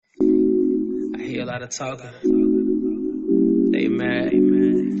a lot of talking. They mad.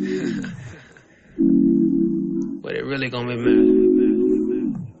 But it really gonna be mad.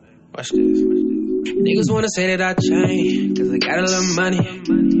 Watch this. Niggas wanna say that I changed, cause I got a little money,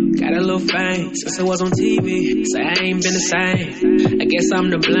 got a little fame. Since I was on TV, say I ain't been the same. I guess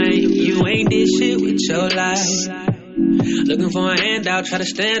I'm to blame. You ain't did shit with your life. Looking for a handout, try to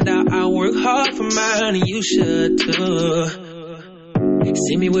stand out. I work hard for mine, and you should too.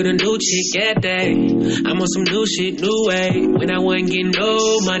 See me with a new chick that day. I'm on some new shit, new way. When I wasn't getting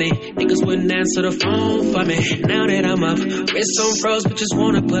no money, niggas wouldn't answer the phone for me. Now that I'm up, wrist on froze, but just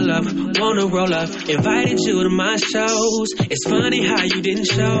wanna pull up, wanna roll up. Invited you to my shows. It's funny how you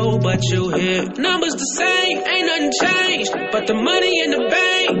didn't show, but you here. Numbers the same, ain't nothing changed, but the money in the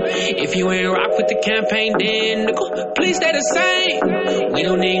bank. If you ain't rock with the campaign, then please stay the same. We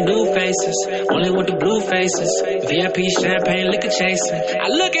don't need new faces, only with the blue faces. VIP champagne, liquor chasing. I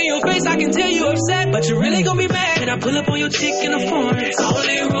look at your face, I can tell you upset, but you really gon' be mad. And I pull up on your chick in the foreign. It's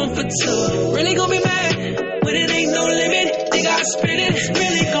only room for two. Really gon' be mad when it ain't no limit. Think I spin it,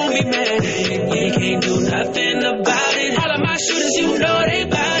 really gon' be mad. You can't do nothing about it. All of my shooters, you know they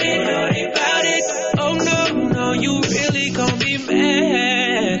bout it, know they bout it. Oh no, you really gon' be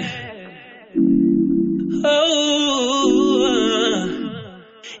mad.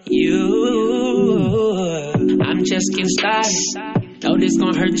 I'm just getting started. Know this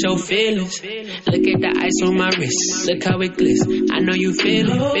gon' hurt your feelings. Look at the ice on my wrist. Look how it glistens. I know you feel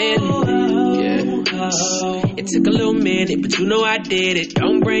it. Yeah. It took a little minute, but you know I did it.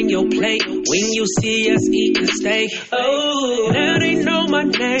 Don't bring your plate when you see us eating steak. Oh, now they know my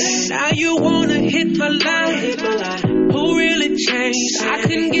name. Now you wanna hit my line. Who really changed? I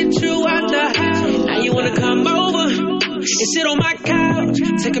couldn't get you out the house. Now you wanna come over and sit on my couch,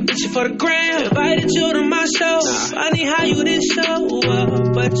 take a picture for the gram. Invited you to my show. Funny how you didn't show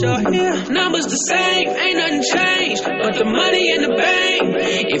up, but you're here. Numbers the same, ain't nothing changed, but the money in the bank.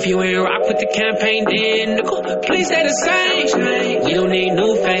 If you ain't rock with the campaign, then please stay the same. We don't need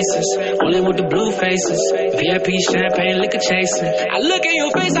new faces, only with the blue faces. VIP champagne, liquor chasing. I look at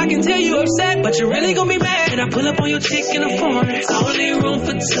your face, I can tell you upset, but you really gon' be mad. And I pull up on your chick in the foreign. It's only room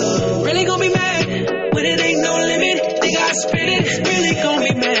for two. Really gon' be mad when it ain't no limit. I spit it, really gon'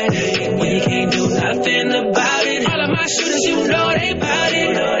 be mad when you can't do nothing about it. All of my shooters, you know they bout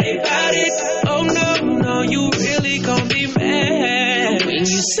it, know they bout it. Oh no, you really gon' be mad when you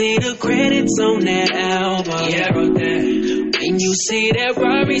see the credits on that album. Yeah, I wrote that. When you see that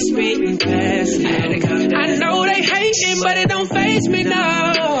Rory speeding past me, I know they hating, but it don't faze me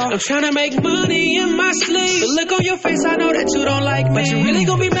now. I'm tryna make money in my sleep. The look on your face, I know that you don't like me, but you really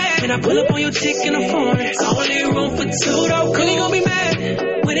gon' be mad. And I pull up on your chick in the foreign. It's only room for two, though. Really gon' be mad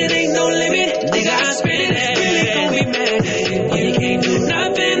when it ain't no limit. Nigga, I spit it. Really gon' be mad when you can't do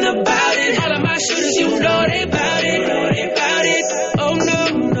nothing